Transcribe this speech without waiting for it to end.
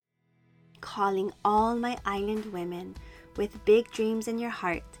calling all my island women with big dreams in your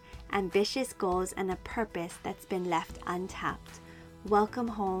heart, ambitious goals, and a purpose that's been left untapped. Welcome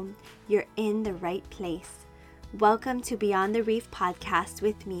home. You're in the right place. Welcome to Beyond the Reef podcast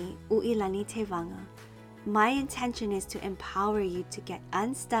with me, Uilani Tevanga. My intention is to empower you to get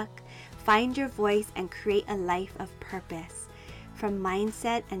unstuck, find your voice, and create a life of purpose. From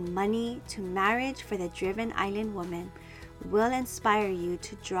mindset and money to marriage for the driven island woman, will inspire you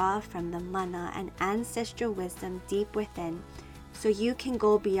to draw from the mana and ancestral wisdom deep within so you can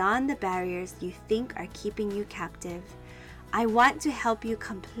go beyond the barriers you think are keeping you captive. I want to help you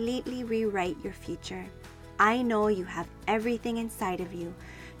completely rewrite your future. I know you have everything inside of you.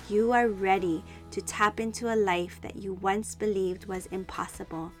 You are ready to tap into a life that you once believed was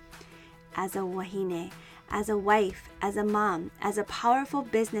impossible. As a wahine, as a wife, as a mom, as a powerful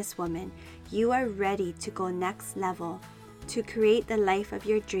businesswoman, you are ready to go next level, to create the life of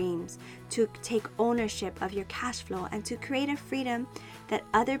your dreams, to take ownership of your cash flow, and to create a freedom that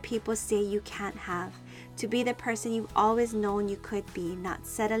other people say you can't have, to be the person you've always known you could be, not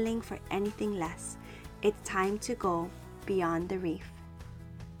settling for anything less. It's time to go beyond the reef.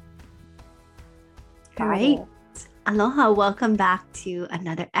 All right. Aloha, welcome back to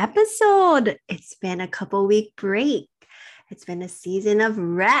another episode. It's been a couple-week break. It's been a season of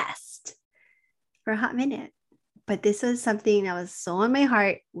rest for a hot minute. But this was something that was so on my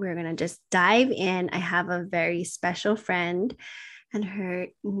heart. We're going to just dive in. I have a very special friend, and her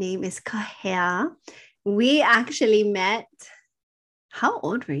name is Kahea. We actually met. How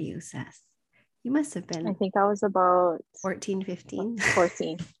old were you, Seth? You must have been. I think I was about 14, 15.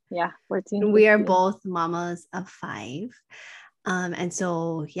 14. Yeah, 14. 15. We are both mamas of 5. And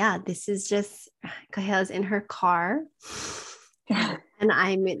so, yeah, this is just Kahea's in her car. And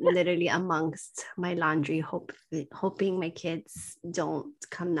I'm literally amongst my laundry, hoping my kids don't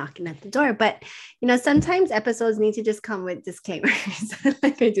come knocking at the door. But, you know, sometimes episodes need to just come with disclaimers,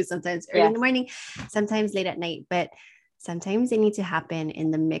 like I do sometimes early in the morning, sometimes late at night. But sometimes they need to happen in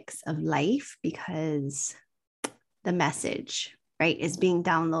the mix of life because the message, right, is being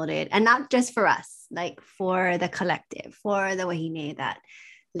downloaded. And not just for us, like for the collective, for the wahine that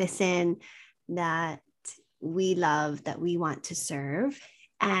listen, that we love, that we want to serve.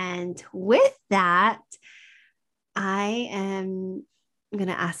 And with that, I am going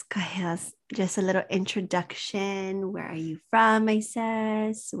to ask Kahea just a little introduction. Where are you from, my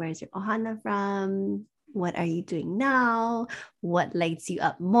sis? Where's your ohana from? What are you doing now? What lights you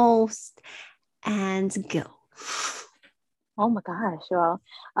up most? And go. Oh my gosh. Well,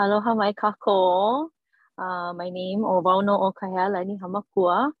 aloha mai kako. My name o Wauno o Kahea Lani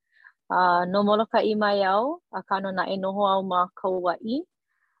Hamakua. No moloka I mai au, akano na e noho au ma Kauai.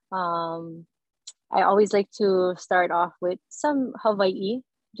 I always like to start off with some Hawaii,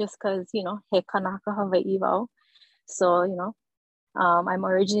 just because, you know, he kanaka Hawaii wau. So, you know, I'm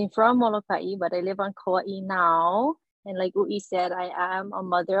originally from Molokai, but I live on Kauai now. And like Ui said, I am a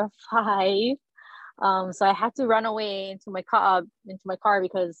mother of 5. So I had to run away into my car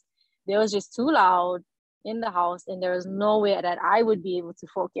because it was just too loud in the house, and there was no way that I would be able to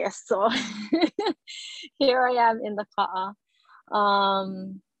focus. So here I am in the car.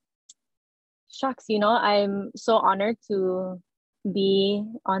 Shucks, you know, I'm so honored to be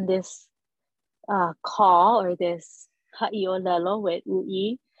on this call or this ha'iolelo with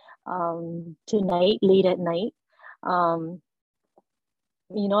Ui tonight, late at night. You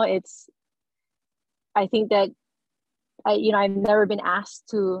know, I think that I've never been asked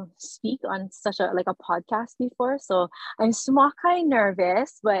to speak on such a podcast before, so I'm small kind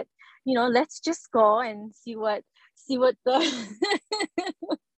nervous, but you know, let's just go and see what the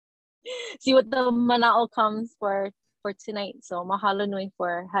see what the mana'o comes for tonight. So mahalo nui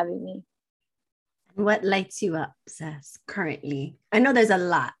for having me. What lights you up, Seth, currently? I know there's a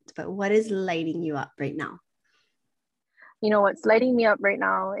lot, but what is lighting you up right now? You know, what's lighting me up right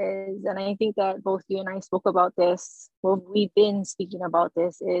now is, and I think that both you and I spoke about this, well, we've been speaking about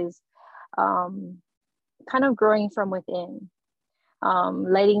this, is kind of growing from within.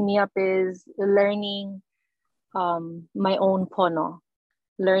 Lighting me up is learning my own pono,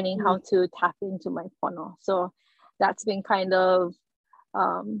 learning how to tap into my pono. So that's been kind of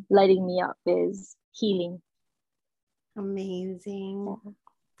lighting me up, is healing. Amazing. Yeah.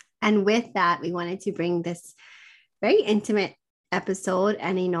 And with that, we wanted to bring this very intimate episode.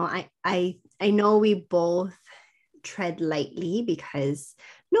 And you know, I know we both tread lightly because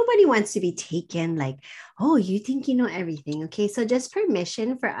nobody wants to be taken like, oh, you think you know everything. Okay, so just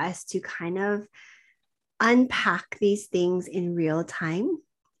permission for us to kind of unpack these things in real time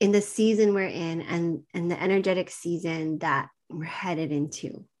in the season we're in and the energetic season that we're headed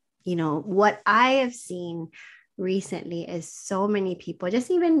into. what I have seen recently is so many people, just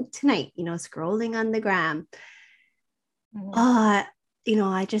even tonight, scrolling on the gram.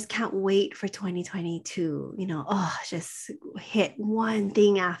 I just can't wait for 2022, just hit one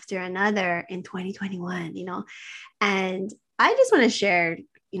thing after another in 2021, and I just want to share,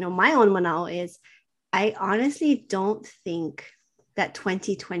 my own manao is I honestly don't think that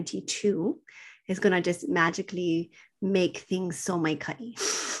 2022 is going to just magically make things so maikai.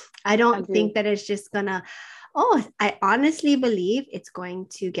 I don't think that it's just gonna, I honestly believe it's going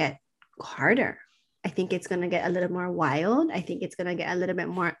to get harder. I think it's going to get a little more wild. I think it's going to get a little bit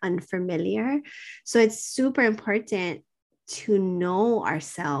more unfamiliar. So it's super important to know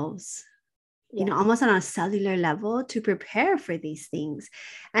ourselves, almost on a cellular level, to prepare for these things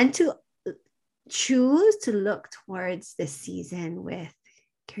and to choose to look towards this season with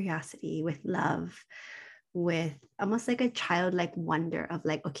curiosity, with love, with almost like a childlike wonder of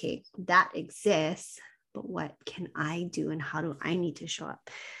like, okay, that exists, but what can I do and how do I need to show up?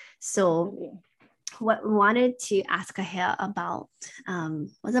 So what we wanted to ask Kahea about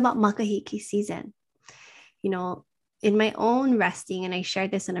was about makahiki season. In my own resting, and I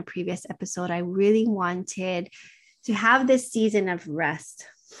shared this in a previous episode, I really wanted to have this season of rest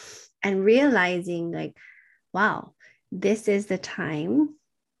and realizing like, wow, this is the time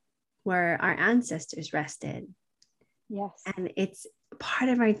where our ancestors rested. Yes. And it's part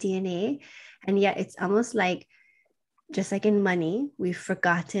of our DNA. And yet it's almost like, just like in money, we've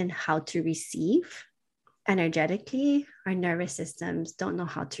forgotten how to receive energetically. Our nervous systems don't know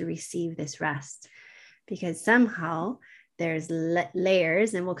how to receive this rest because somehow there's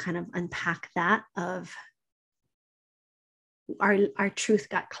layers, and we'll kind of unpack that, of our truth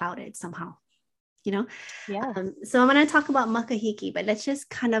got clouded somehow. Yeah. So I'm going to talk about makahiki, but let's just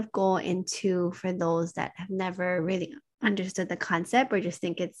kind of go into, for those that have never really understood the concept or just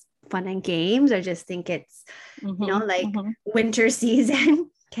think it's fun and games or just think it's, winter season.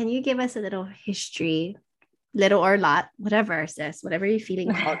 Can you give us a little history, little or lot, whatever, sis, whatever you're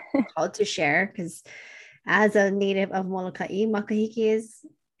feeling called to share? Because as a native of Molokai, makahiki is,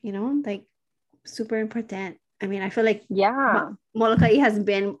 like super important. I mean, I feel like Molokai has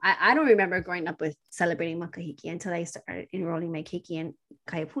been, I don't remember growing up with celebrating makahiki until I started enrolling my keiki in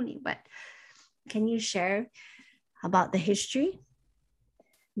Kaiapuni. But can you share about the history?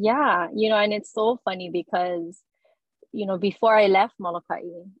 Yeah, and it's so funny because, before I left Molokai,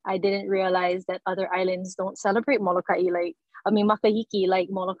 I didn't realize that other islands don't celebrate Molokai makahiki like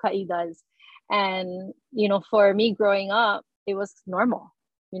Molokai does. And, for me growing up, it was normal,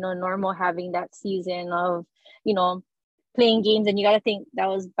 normal having that season of, playing games. And you got to think that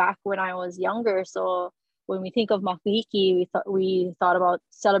was back when I was younger. So when we think of makahiki, we thought about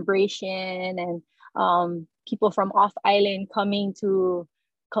celebration and people from off island coming to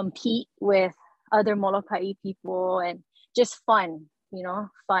compete with other Molokai people and just fun,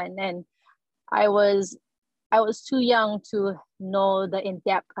 fun. And I was too young to know the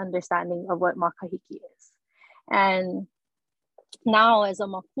in-depth understanding of what makahiki is. And now as a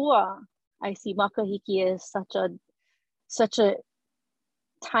makua, I see makahiki as such a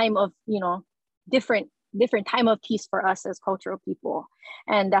time of, different time of peace for us as cultural people.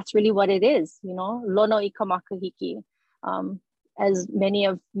 And that's really what it is, Lono ika makahiki. As many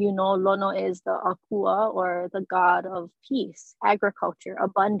of you know, Lono is the akua, or the god of peace, agriculture,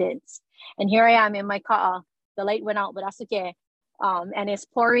 abundance. And here I am in my ka'a. The light went out, but that's okay. And it's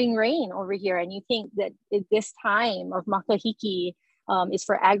pouring rain over here. And you think that this time of makahiki is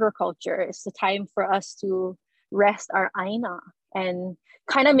for agriculture. It's the time for us to rest our aina. And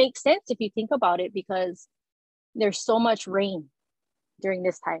kind of makes sense if you think about it, because there's so much rain during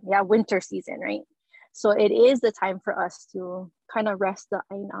this time. Yeah, winter season, right? So it is the time for us to kind of rest the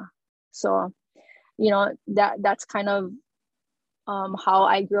aina. So, that's kind of how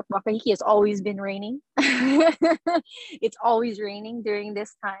I grew up. Makahiki has always been raining. It's always raining during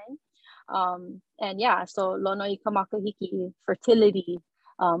this time. And yeah, so Lono ika makahiki, fertility,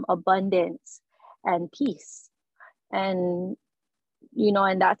 abundance, and peace. And,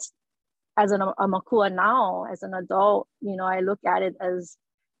 and that's, as a makua now, as an adult, I look at it as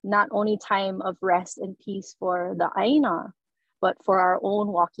not only time of rest and peace for the aina, but for our own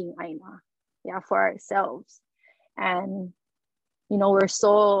walking aina, for ourselves. And we're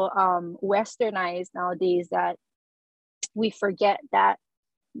so westernized nowadays that we forget that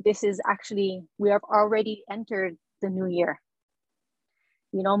this is actually, we have already entered the new year.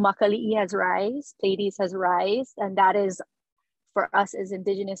 Makali'i has rise, Pleiades has rise, and that is, for us as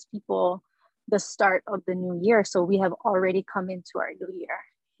Indigenous people, the start of the new year. So we have already come into our new year.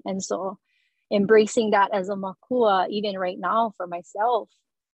 And so embracing that as a makua, even right now for myself,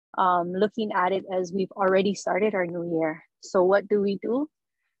 looking at it as we've already started our new year. So what do?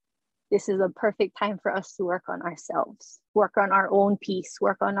 This is a perfect time for us to work on ourselves, work on our own peace,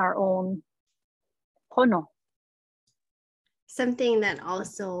 work on our own pono. Something that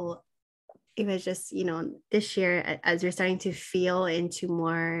also, it was just, this year, as we're starting to feel into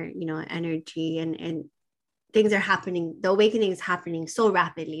more, energy and things are happening, the awakening is happening so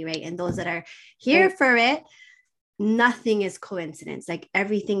rapidly, right? And those that are here for it, nothing is coincidence. Like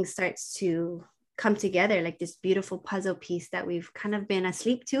everything starts to come together like this beautiful puzzle piece that we've kind of been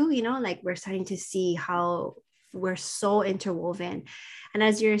asleep to, like we're starting to see how we're so interwoven. And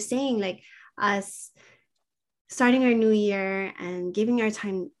as you're saying, like us starting our new year and giving our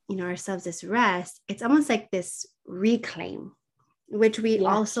time, ourselves this rest, it's almost like this reclaim, which we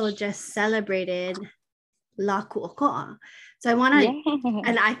also just celebrated Laku Oko'a. So I want to,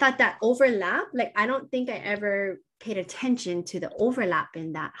 and I thought that overlap, like, I don't think I ever paid attention to the overlap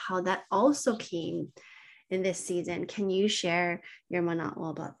in that, how that also came in this season. Can you share your mana'o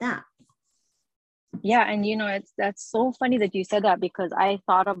about that? Yeah, and that's so funny that you said that, because I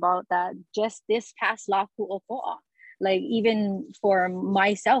thought about that just this past Laku Oko'a. Like even for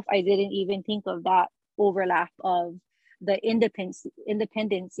myself, I didn't even think of that overlap of the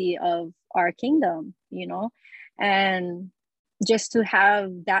independency of our kingdom, and just to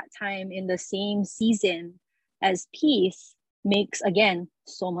have that time in the same season as peace makes, again,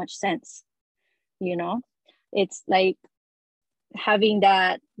 so much sense. It's like having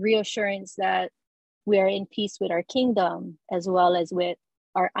that reassurance that we are in peace with our kingdom as well as with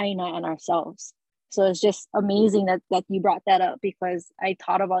our aina and ourselves. So it's just amazing that you brought that up, because I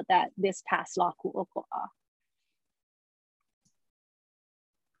thought about that this past Laku Oko'a.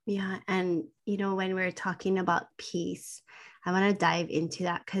 Yeah. And, when we're talking about peace, I want to dive into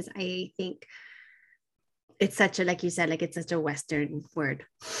that, because I think it's such a, like you said, like it's such a Western word,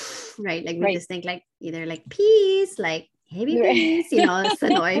 right? Like we just think like either like peace, like heavy peace,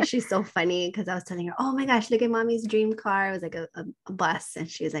 Sonoy, she's so funny, because I was telling her, oh my gosh, look at mommy's dream car. It was like a bus, and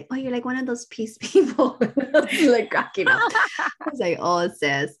she was like, oh, you're like one of those peace people. I was like cracking up. I was like, oh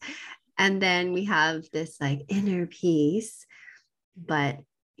sis. And then we have this like inner peace, but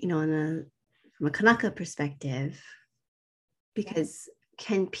from a Kanaka perspective, because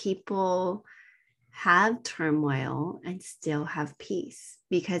can people have turmoil and still have peace?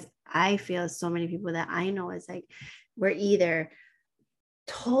 Because I feel so many people that I know is like, we're either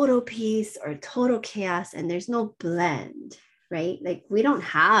total peace or total chaos, and there's no blend, right? Like we don't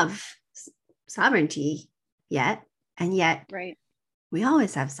have sovereignty yet, and yet we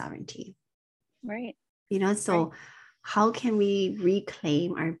always have sovereignty, right? So how can we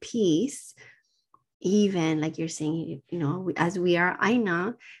reclaim our peace? Even like you're saying, as we are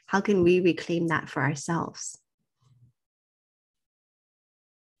aina, how can we reclaim that for ourselves?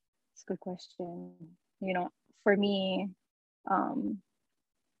 It's a good question. For me,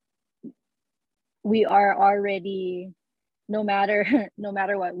 we are already, no matter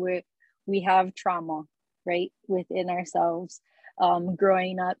what, we have trauma, right, within ourselves,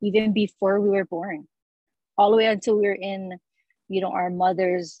 growing up, even before we were born, all the way until we're in, our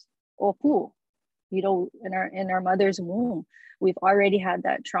mother's opu, in our mother's womb. We've already had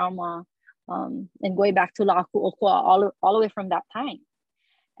that trauma, and going back to Laku Oko'a, all the way from that time.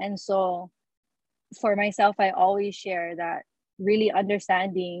 And so for myself, I always share that really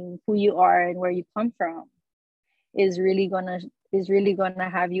understanding who you are and where you come from is really gonna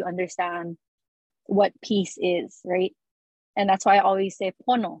have you understand what peace is, right? And that's why I always say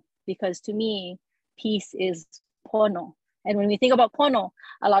pono, because to me, peace is pono. And when we think about pono,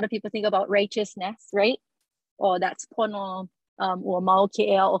 a lot of people think about righteousness, right? Oh, that's pono, or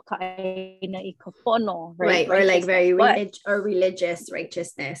maokea o kaina I ka pono, right? Or like very religious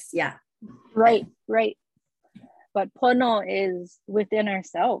righteousness. Yeah. Right. But pono is within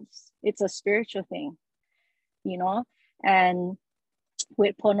ourselves. It's a spiritual thing, and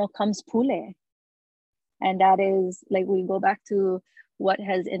with pono comes pule. And that is, like, we go back to what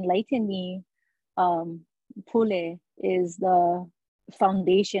has enlightened me. Pule is the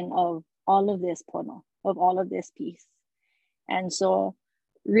foundation of all of this pono, of all of this peace. And so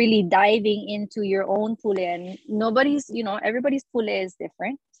really diving into your own pule, and everybody's pule is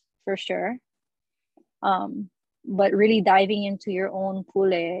different for sure. But really diving into your own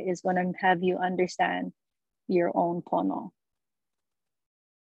pule is going to have you understand your own pono.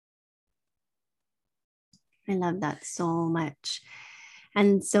 I love that so much.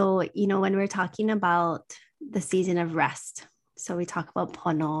 And so, when we're talking about the season of rest, so we talk about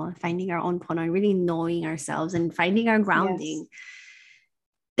pono, finding our own pono, and really knowing ourselves and finding our grounding. Yes.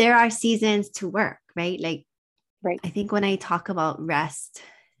 There are seasons to work, right? Like, I think when I talk about rest,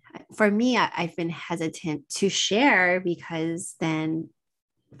 for me, I've been hesitant to share because then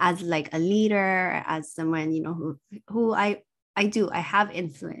as like a leader, as someone, you know, who I have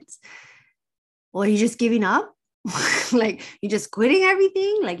influence. Or are you just giving up? Like you're just quitting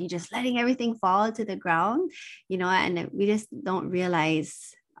everything, like you're just letting everything fall to the ground, you know, and we just don't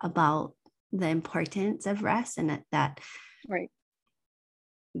realize about the importance of rest, and that right.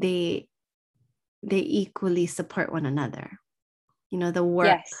 they equally support one another. You know, the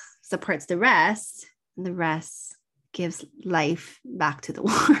work supports the rest, and the rest gives life back to the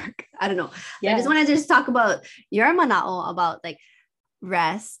work. I don't know. I just want to just talk about your mana'o, about like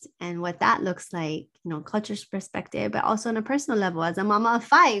rest and what that looks like, you know, culture's perspective, but also on a personal level as a mama of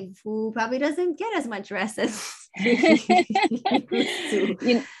 5 who probably doesn't get as much rest as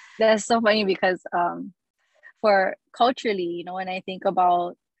that's so funny because for culturally, you know, when I think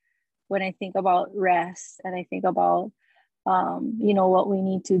about rest, and I think about you know, what we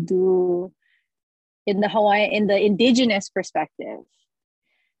need to do in the indigenous perspective,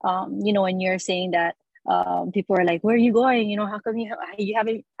 you know, when you're saying that people are like, where are you going? You know, how come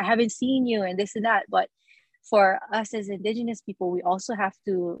I haven't seen you, and this and that. But for us as indigenous people, we also have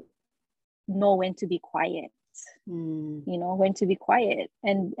to know when to be quiet. You know, when to be quiet,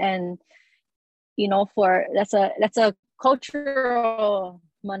 and you know, that's a cultural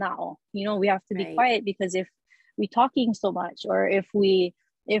manao. You know, we have to be quiet, because if we're talking so much, or if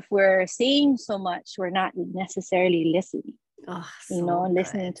we're saying so much, we're not necessarily listening. You know,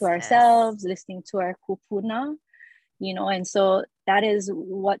 listening to ourselves, listening to our kupuna, you know. And so that's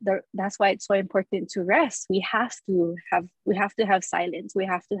why it's so important to rest. We have to have silence. We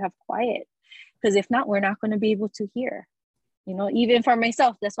have to have quiet, because if not, we're not going to be able to hear. You know, even for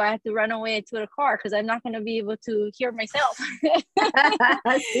myself, that's why I have to run away to the car, because I'm not going to be able to hear myself.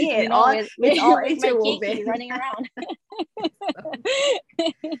 See it, you know, it's all with my interwoven. keiki running around.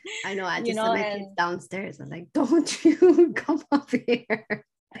 I know. I just said my kids downstairs. I'm like, don't you come up here.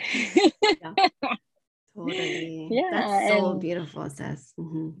 Totally. Yeah, that's so beautiful, Sis.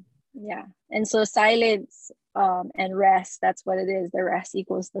 Yeah, and so silence and rest, that's what it is. The rest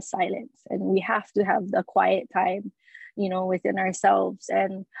equals the silence, and we have to have the quiet time, you know, within ourselves.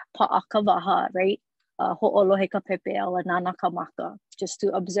 And pa'akavaha, right? Ho'olohe ka pepe awa nana ka maka, just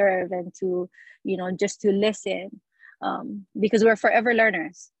to observe and to, you know, just to listen, because we're forever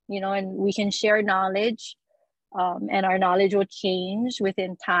learners, you know, and we can share knowledge, and our knowledge will change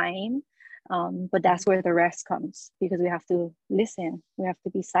within time. But that's where the rest comes, because we have to listen, we have to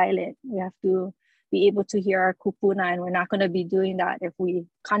be silent, we have to be able to hear our kupuna, and we're not going to be doing that if we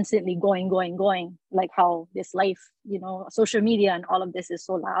constantly going, like how this life, you know, social media and all of this is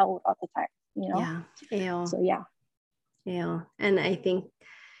so loud all the time, you know. So and I think,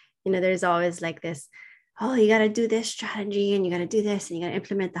 you know, there's always like this, oh, you got to do this strategy, and you got to do this, and you got to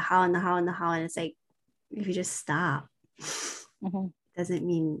implement the how and the how and the how, and it's like, if you just stop, doesn't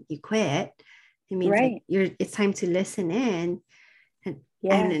mean you quit. It means like it's time to listen in,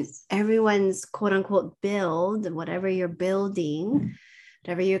 and everyone's quote unquote build, whatever you're building,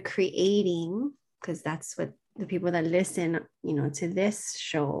 whatever you're creating, because that's what the people that listen, you know, to this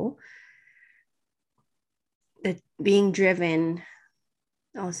show, that being driven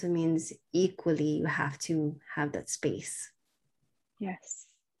also means equally you have to have that space.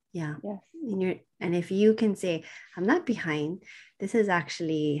 And if you can say, I'm not behind, this is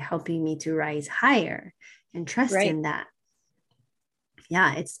actually helping me to rise higher, and trust in that.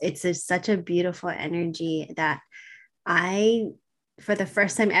 It's such a beautiful energy that I, for the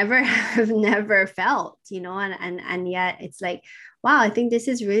first time ever, have never felt, you know, and yet it's like, wow, I think this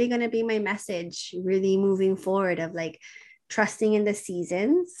is really going to be my message really moving forward, of like trusting in the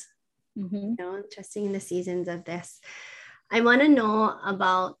seasons, you know, trusting in the seasons of this. I want to know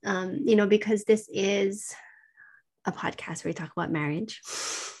about, you know, because this is a podcast where we talk about marriage,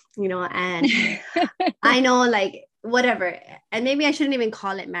 you know, and I know, like, whatever, and maybe I shouldn't even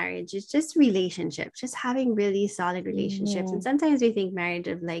call it marriage. It's just relationships, just having really solid relationships. And sometimes we think marriage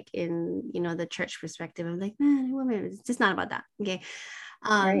of like, in, you know, the church perspective of like, man, woman, it's just not about that. Okay.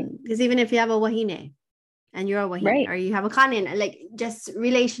 Because even if you have a wahine and you're a wahine, or you have a kanin, like just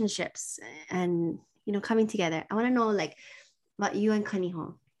relationships and, you know, coming together. I want to know like about you and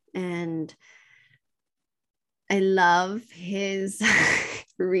Kaniho. And I love his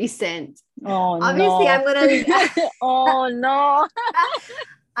recent. Obviously, no. I'm gonna. Oh no!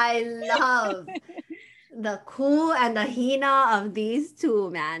 I love the cool and the hina of these two,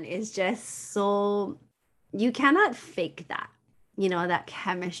 man. It's just so, you cannot fake that. You know, that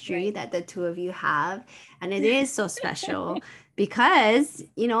chemistry that the two of you have, and it is so special because,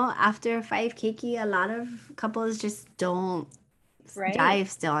 you know, after 5 keiki, a lot of couples just don't jive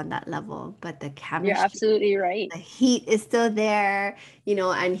still on that level, but the You're chemistry, absolutely right. the heat is still there,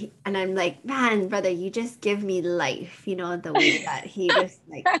 and I'm like, man, brother, you just give me life, the way that he just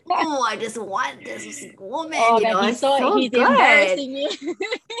like, oh, I just want this woman, Oh man, it's so he's good. embarrassing me.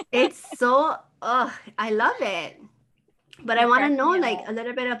 It's so, I love it. But I He want to cracks know me like up. a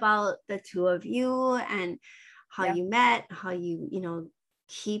little bit about the two of you and how Yeah. you met, how you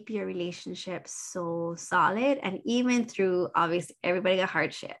keep your relationship so solid. And even through, obviously, everybody got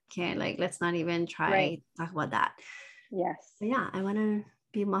hardship. Okay. Like, let's not even Right. try talk about that. Yes. But yeah, I want to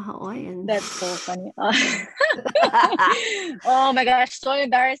be Mahaoy. And That's so funny. Oh my gosh, so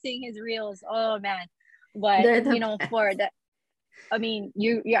embarrassing his reels. Oh man. But they're the best. for that, I mean,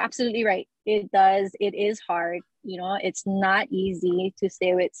 you're absolutely right. It is hard. It's not easy to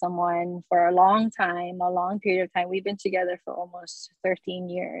stay with someone for a long time, a long period of time. We've been together for almost 13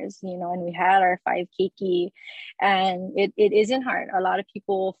 years, and we had our 5 kiki, and it isn't hard. A lot of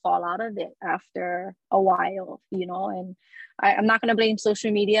people fall out of it after a while, and I'm not going to blame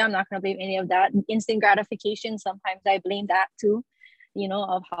social media. I'm not going to blame any of that. Instant gratification, sometimes I blame that too,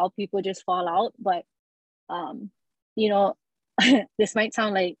 of how people just fall out. But, you know, this might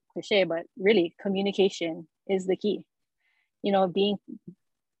sound like cliche, but really communication is the key.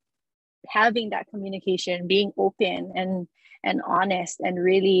 Having that communication, being open and honest, and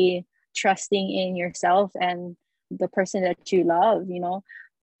really trusting in yourself and the person that you love,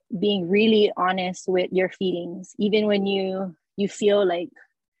 being really honest with your feelings, even when you feel like,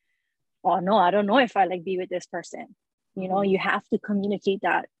 oh no, I don't know if I like be with this person. You have to communicate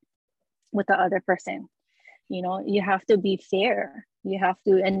that with the other person. You have to be fair. You have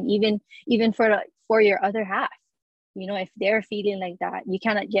to, and even for your other half, if they're feeling like that, you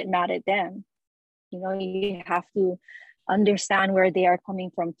cannot get mad at them. You have to understand where they are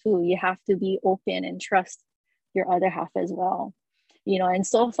coming from too. You have to be open and trust your other half as well. And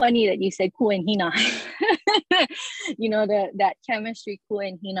so funny that you said Ku and Hina. That chemistry, Ku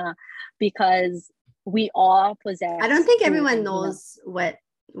and Hina, because we all possess. I don't think Ku everyone and knows what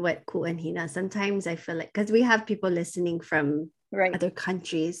Ku and Hina. Sometimes I feel like, because we have people listening from other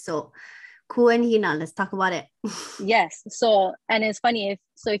countries, so Ku and Hina, let's talk about it. Yes. So, and it's funny,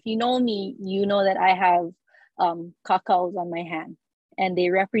 if you know me, you know that I have cacao on my hand, and they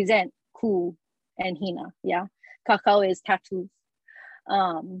represent Ku and Hina. Yeah. Cacao is tattoos.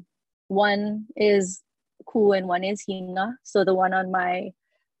 One is Ku and one is Hina. So the one on my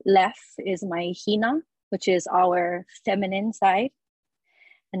left is my Hina, which is our feminine side.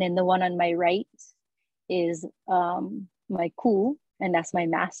 And then the one on my right is my Ku, and that's my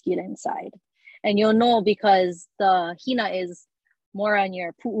masculine side. And you'll know because the Hina is more on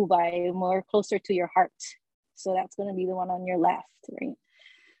your pu'ubai, more closer to your heart. So that's going to be the one on your left, right?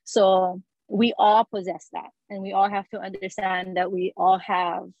 So we all possess that. And we all have to understand that we all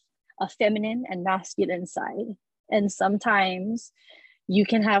have a feminine and masculine side. And sometimes you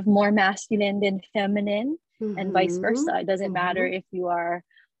can have more masculine than feminine, and vice versa. It doesn't matter if you are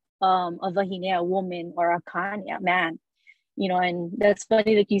a vahine, a woman, or a kani, a man. And that's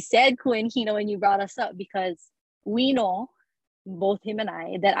funny that you said Ku and Hina when you brought us up, because we know, both him and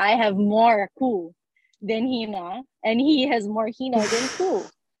I, that I have more Ku than Hina, and he has more Hina than Ku.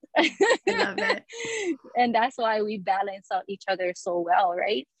 I love it. And that's why we balance out each other so well,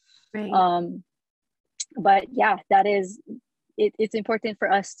 right? Right. But yeah, that is it's important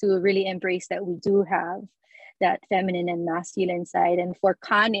for us to really embrace that we do have that feminine and masculine side. And for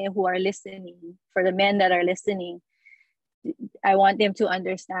Kane who are listening, for the men that are listening, I want them to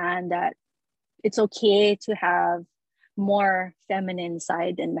understand that it's okay to have more feminine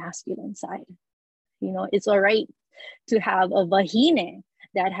side than masculine side. It's all right to have a vahine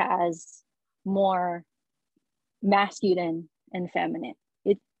that has more masculine and feminine.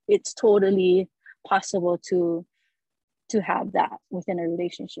 It's totally possible to have that within a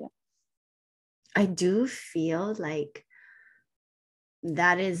relationship. I do feel like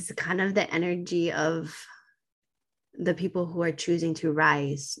that is kind of the energy of the people who are choosing to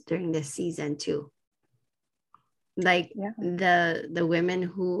rise during this season too. Like the women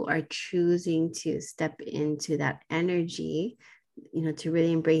who are choosing to step into that energy, to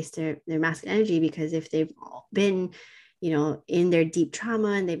really embrace their masculine energy, because if they've been, in their deep trauma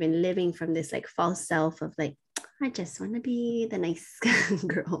and they've been living from this like false self of like, I just want to be the nice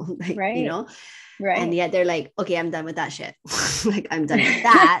girl, like, Right. And yet they're like, okay, I'm done with that shit. Like, I'm done with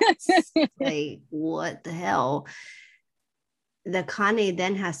that. Like, what the hell? The Kane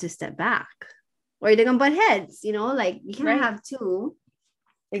then has to step back, or they're gonna butt heads, like you can't have two.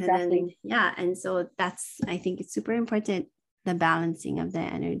 Exactly. And then, and so I think it's super important, the balancing of the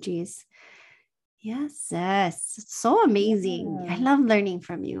energies. Yes, yes. It's so amazing. I love learning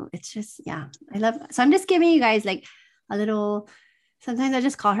from you. It's just, yeah, I love. So I'm just giving you guys like a little, sometimes I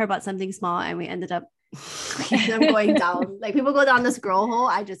just call her about something small and we ended up, I'm going down. Like people go down this girl hole.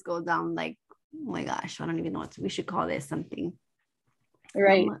 I just go down like, oh my gosh, I don't even know what we should call this something.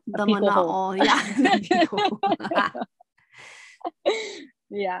 Right. The manao. Yeah.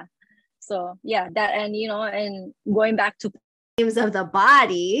 Yeah. So yeah, that, and and going back to names of the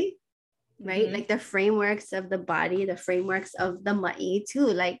body, right? Like the frameworks of the body, the frameworks of the ma'i too,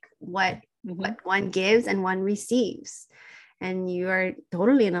 like what one gives and one receives. And you are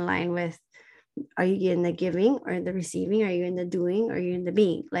totally in line with, are you in the giving or the receiving? Are you in the doing? Or are you in the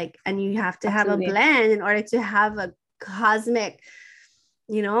being? Like, and you have to have a blend in order to have a cosmic,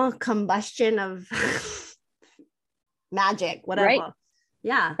 combustion of magic, whatever. Right.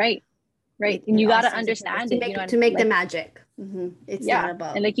 Yeah. Right. And you got to understand it, to make the magic. It's not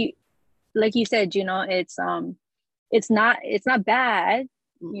about, and like you said, it's not bad.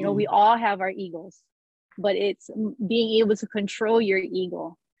 We all have our egos, but it's being able to control your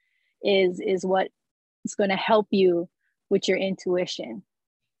ego is what is going to help you with your intuition,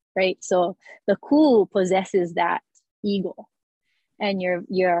 right? So the ku possesses that ego, and your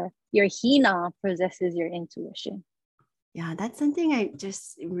hina possesses your intuition. Yeah, that's something I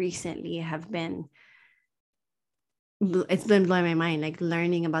just recently have been, it's been blowing my mind, like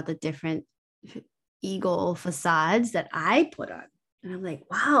learning about the different ego facades that I put on. And I'm like,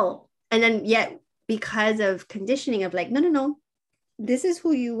 wow. And then yet, because of conditioning of like, no, this is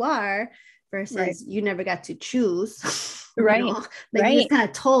who you are, versus you never got to choose. Right. Like you just kind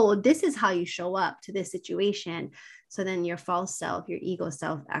of told, this is how you show up to this situation. So then your false self, your ego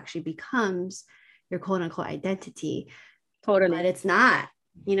self actually becomes your quote unquote identity. Totally. But it's not,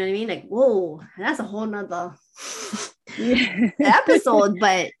 you know what I mean? Like, whoa, that's a whole nother episode.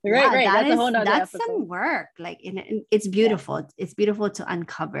 But that's some work. Like, it's beautiful. Yeah. It's beautiful to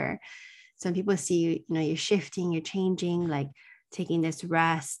uncover. Some people see, you're shifting, you're changing, like taking this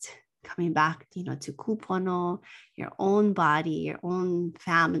rest, coming back, to kupono, your own body, your own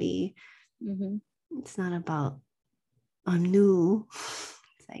family. It's not about, I'm new.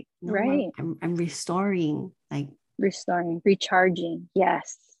 It's like, no, I'm restoring, like, restoring, recharging.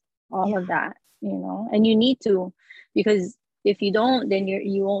 Yes. All of that, and you need to, because if you don't, then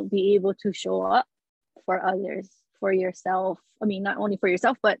you won't be able to show up for others, for yourself. I mean, not only for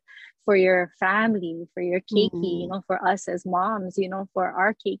yourself, but for your family, for your keiki, for us as moms, for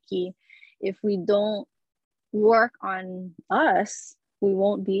our keiki. If we don't work on us, we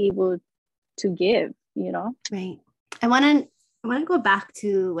won't be able to give, Right. I want to go back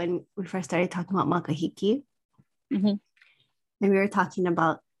to when we first started talking about makahiki. And we were talking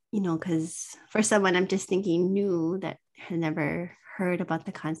about, because for someone I'm just thinking new that had never heard about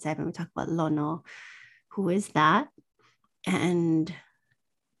the concept, and we talk about lono, who is that? And,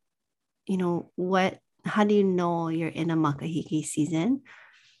 how do you know you're in a makahiki season?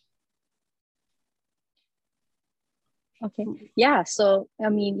 Okay. Yeah. So, I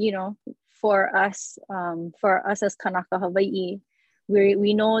mean, for us as Kanaka Hawaii,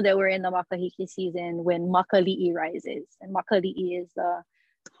 we know that we're in the makahiki season when Makali'i rises. And Makali'i is the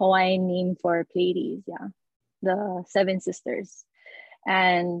Hawaiian name for Pleiades, the seven sisters.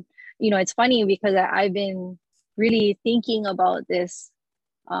 And it's funny because I've been really thinking about this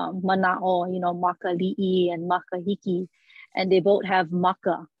mana'o, Makali'i and Makahiki, and they both have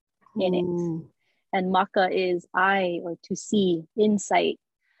maka in it. And maka is eye, or to see, insight,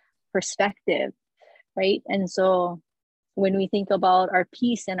 perspective, right? And so when we think about our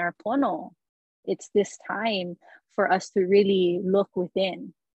peace and our pono, it's this time for us to really look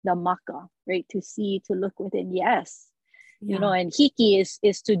within the maka, right? To see, to look within. Yes. And hiki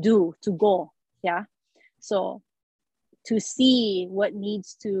is to do, to go. Yeah. So to see what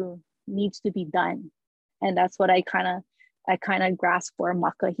needs to be done. And that's what I kind of grasp for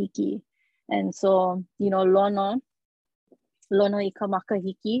maka hiki. And so, lono ika maka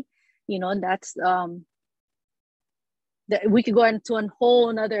hiki, that's we could go into a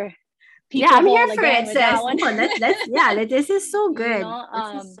whole nother. I'm here for it, sis. Let's this is so good.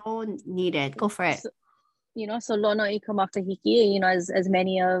 This is so needed. Go for it. So lono ika maka hiki, as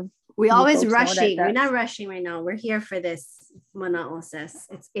many of we always rushing. We're not rushing right now. We're here for this mana'o, sis.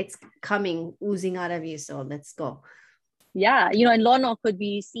 It's coming, oozing out of you. So let's go. Yeah, and lono could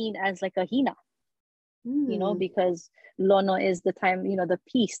be seen as like a hina, because lono is the time, the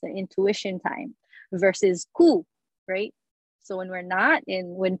peace, the intuition time, versus ku, right? So when we're not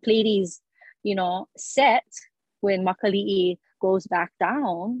when Pleiades, set, when Makali'i goes back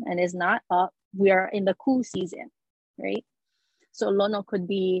down and is not up, we are in the ku season, right? So lono could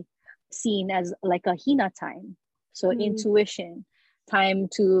be seen as like a hina time. So intuition, time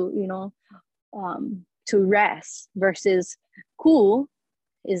to, you know, to rest, versus ku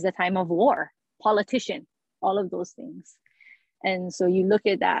is the time of war, politician, all of those things. And so you look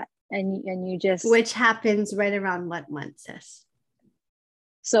at that and you just... Which happens right around what month, sis?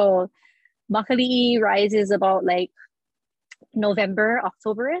 So Makali'i rises about like November,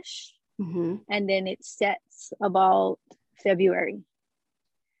 October-ish. And then it sets about February.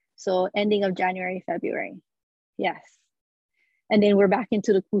 So ending of January, February. Yes. And then we're back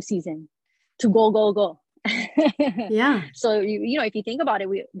into the ku season to go. Yeah. So, you know, if you think about it,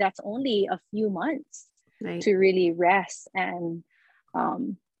 that's only a few months to really rest and,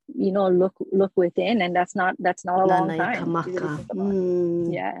 you know, look within. And that's not a long time.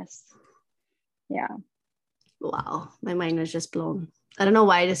 Really yes. Yeah. Wow. My mind was just blown. I don't know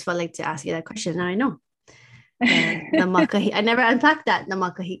why I just felt like to ask you that question. Now I know. The makahiki. I never unpacked that. The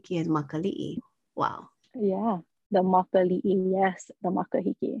makahiki and makali'i. Wow. Yeah. The makali'i. Yes. The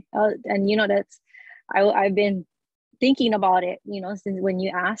makahiki. And you know, I've been thinking about it, you know, since when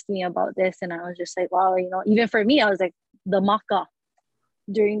you asked me about this, and I was just like, wow, you know, even for me, I was like, the maka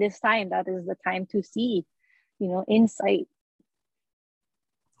during this time, that is the time to see, you know, insight.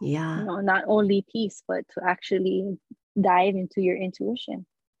 Yeah. You know, not only peace, but to actually dive into your intuition.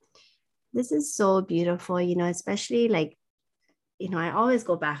 This is so beautiful, you know, especially like, you know, I always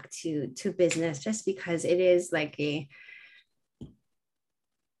go back to business just because it is like it's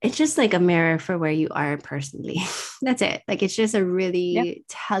just like a mirror for where you are personally. That's it. Like, it's just a really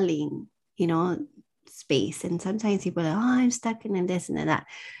telling, you know, space. And sometimes people are like, oh, I'm stuck in this and that.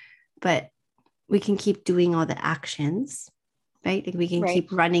 But we can keep doing all the actions, right? Like we can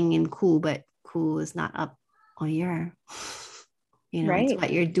keep running in ku, but ku is not up all year. You know, it's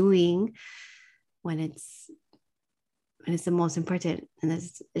what you're doing when it's the most important, and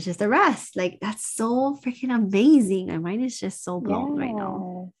it's just the rest. Like, that's so freaking amazing. My mind is just so blown right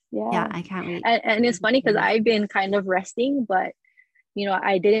now. Yeah, I can't wait. And it's funny because I've been kind of resting, but you know,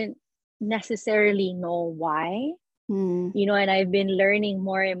 I didn't necessarily know why. You know, and I've been learning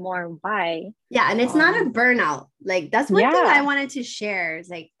more and more why. Yeah, and it's not a burnout. Like, that's one thing I wanted to share. Is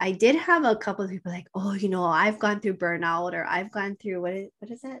like, I did have a couple of people like, oh, you know, I've gone through burnout, or I've gone through what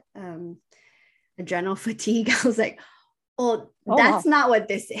is that? Adrenal fatigue. I was like, that's not what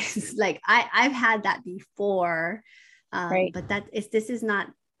this is. Like, I've had that before. But this is not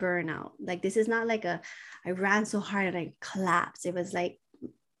burnout. Like, this is not like I ran so hard and I collapsed. It was like,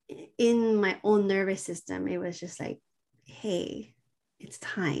 in my own nervous system, it was just like, hey, it's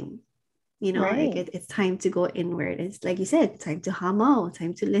time, you know, like it's time to go inward. It's like you said, time to hamo,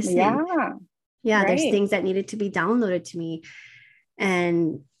 time to listen. There's things that needed to be downloaded to me.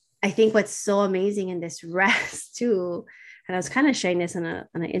 And I think what's so amazing in this rest too, and I was kind of sharing this on an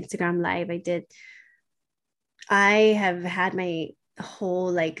Instagram live I have had my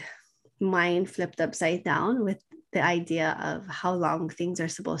whole like mind flipped upside down with the idea of how long things are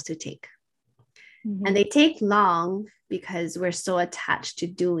supposed to take. And they take long because we're so attached to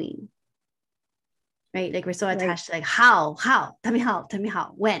doing, right? Like, we're so attached to like, how, tell me how,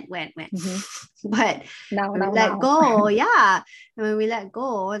 when. But now, let go. And when we let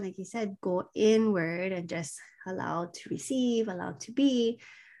go, like you said, go inward and just allow to receive, allow to be,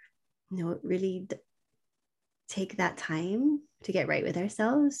 you know, really take that time to get right with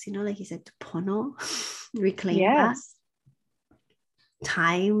ourselves, you know, like you said, to pono, reclaim that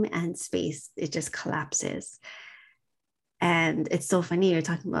time and space. It just collapses. And it's so funny you're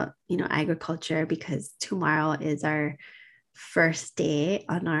talking about, you know, agriculture, because tomorrow is our first day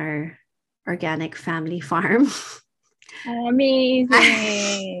on our organic family farm.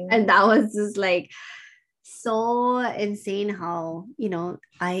 Amazing. And that was just like so insane how, you know,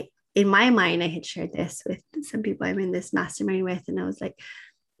 in my mind, I had shared this with some people I'm in this mastermind with, and I was like,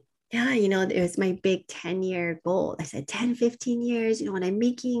 yeah, you know, it was my big 10-year goal. I said 10, 15 years, you know, when I'm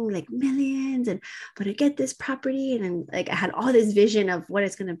making like millions and I'm going to get this property. And then like, I had all this vision of what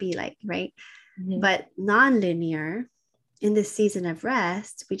it's going to be like, right? But non-linear, in this season of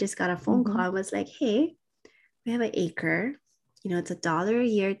rest, we just got a phone call and was like, hey, we have an acre, you know, it's $1 a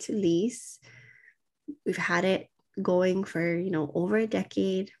year to lease. We've had it going for, you know, over a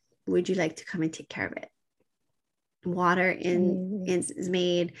decade. Would you like to come and take care of it? Water is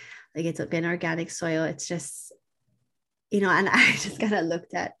made, like, it's been organic soil. It's just, you know, and I just kind of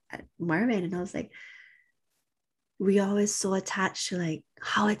looked at Marvin and I was like, we always so attached to like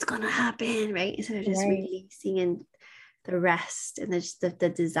how it's gonna happen, right? Instead of just releasing in the rest and just the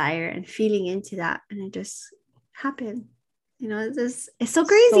desire and feeling into that, and it just happened. You know, it's so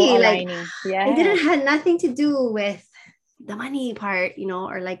crazy. So like, it didn't have nothing to do with, the money part, you know,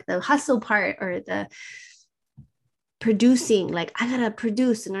 or like the hustle part, or the producing, like I gotta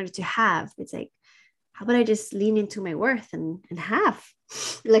produce in order to have. It's like, how about I just lean into my worth and have,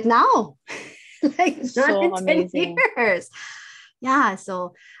 like now, like so not in amazing. 10 years. Yeah.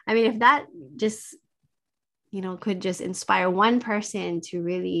 So, I mean, if that just, you know, could just inspire one person to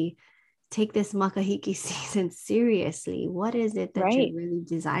really take this makahiki season seriously, what is it that you're really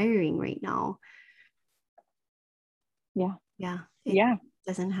desiring right now? Yeah. It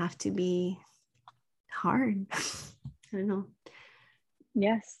doesn't have to be hard. I don't know.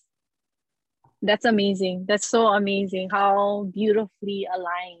 Yes. That's amazing. That's so amazing how beautifully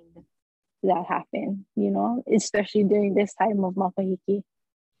aligned that happened, you know, especially during this time of makahiki.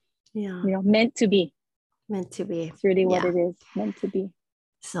 Yeah. You know, meant to be. Meant to be. It's really what it is, meant to be.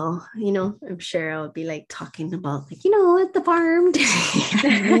 So, you know, I'm sure I'll be like talking about, like, you know, at the farm.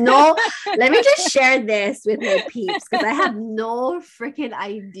 No, let me just share this with my peeps because I have no freaking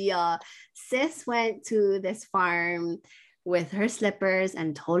idea. Sis went to this farm with her slippers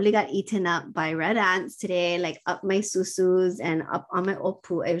and totally got eaten up by red ants today, like up my susus and up on my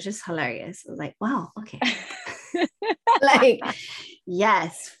opu. It was just hilarious. I was like, wow, okay. Like,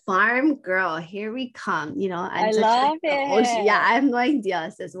 yes, farm girl, here we come. You know, I love it. Yeah, I have no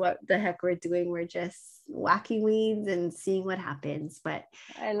idea as what the heck we're doing. We're just whacking weeds and seeing what happens. But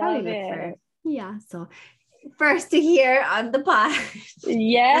I love it. So first to hear on the pod.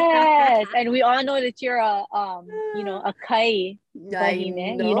 Yes, and we all know that you're a you know, a kai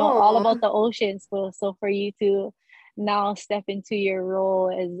wahine, you know all about the oceans. So for you to now step into your role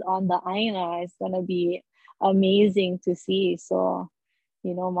as on the aina is gonna be amazing to see. So,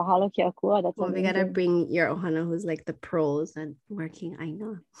 you know, mahalo kia kua. That's amazing. We gotta bring your ohana who's like the pros and working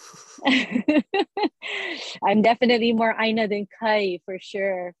aina. I'm definitely more aina than kai for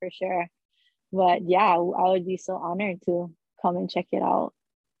sure. But yeah, I would be so honored to come and check it out.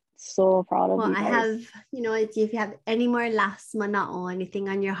 So proud of you guys. I have, you know, if you have any more last manao, anything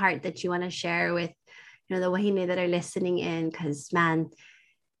on your heart that you want to share with, you know, the wahine that are listening in, because man,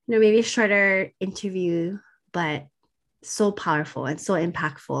 you know, maybe a shorter interview, but so powerful and so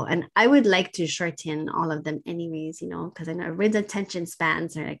impactful. And I would like to shorten all of them anyways, you know, because I know everyone's attention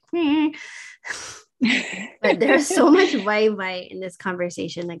spans are like, but there's so much vibe in this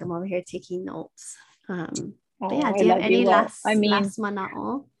conversation. Like I'm over here taking notes. But yeah, do you have any last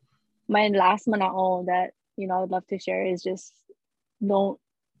manao? My last manao that, you know, I would love to share is just don't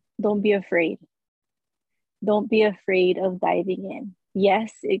be afraid. Don't be afraid of diving in.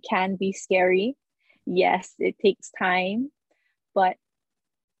 Yes, it can be scary. Yes, it takes time, but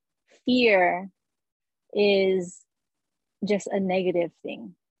fear is just a negative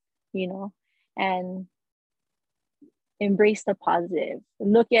thing, you know, and embrace the positive.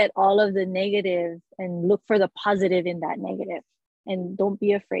 Look at all of the negative and look for the positive in that negative, and don't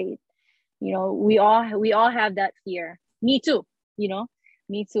be afraid. You know, we all have that fear. Me too, you know,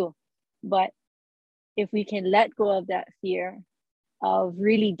 me too. But if we can let go of that fear of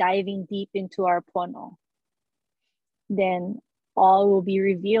really diving deep into our pono, then all will be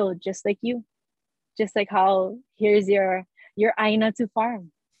revealed, just like you. Just like how here's your aina to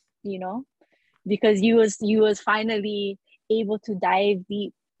farm, you know, because you was finally able to dive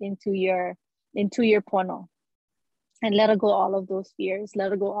deep into your pono and let go all of those fears,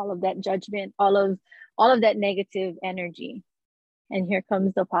 let go all of that judgment, all of that negative energy, and here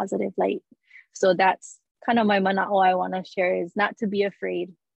comes the positive light. So that's kind of my manao I want to share, is not to be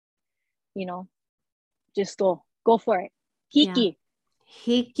afraid, you know, just go for it. Hiki.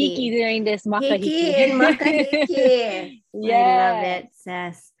 Hiki during this makahiki. Hiki and makahiki. Yeah. I love it,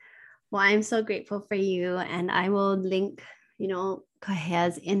 sis. Well, I'm so grateful for you, and I will link, you know,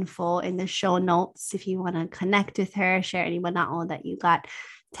 Kahea's info in the show notes if you want to connect with her, share any manao that you got,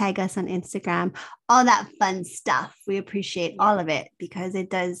 tag us on Instagram, all that fun stuff. We appreciate all of it because it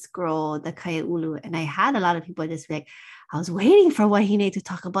does grow the Kaya Ulu. And I had a lot of people just be like, I was waiting for Wahine to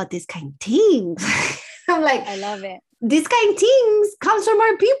talk about this kind of things. I'm like, I love it. This kind of things comes from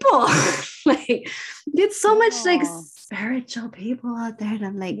our people. Like, it's so much like spiritual people out there. And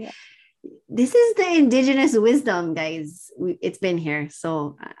I'm like, this is the indigenous wisdom, guys. It's been here.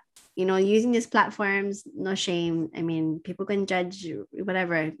 So, you know, using these platforms, no shame. I mean, people can judge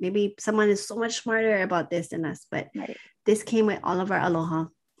whatever. Maybe someone is so much smarter about this than us, but this came with all of our aloha.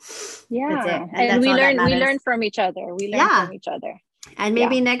 Yeah. That's it. And we learn from each other. We learn from each other. And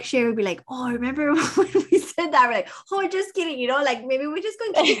maybe next year we'll be like, oh, remember when we said that? We're like, oh, just kidding, you know, like maybe we're just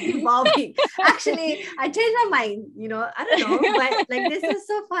going to keep evolving. Actually, I changed my mind, you know, I don't know, but like this is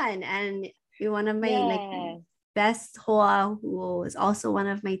so fun. And you're one of my like best hoa, who is also one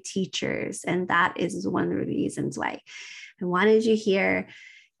of my teachers. And that is one of the reasons why I wanted you here.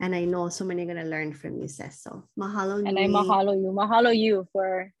 And I know so many are going to learn from you, sis. So mahalo. And I mahalo you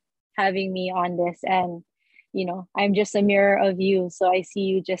for having me on this. And, you know, I'm just a mirror of you. So I see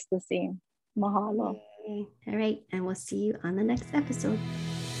you just the same. Mahalo. All right. And we'll see you on the next episode.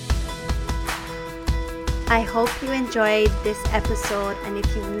 I hope you enjoyed this episode. And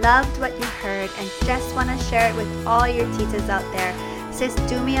if you loved what you heard and just want to share it with all your titas out there, sis,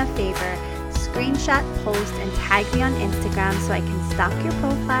 do me a favor. Screenshot, post, and tag me on Instagram so I can stalk your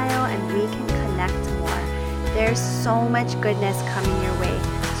profile and we can connect more. There's so much goodness coming your way.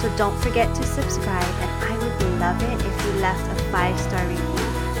 So don't forget to subscribe, and I would love it if you left a 5-star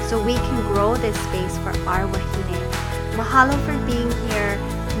review so we can grow this space for our wahine. Mahalo for being here.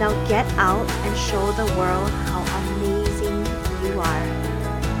 Now get out and show the world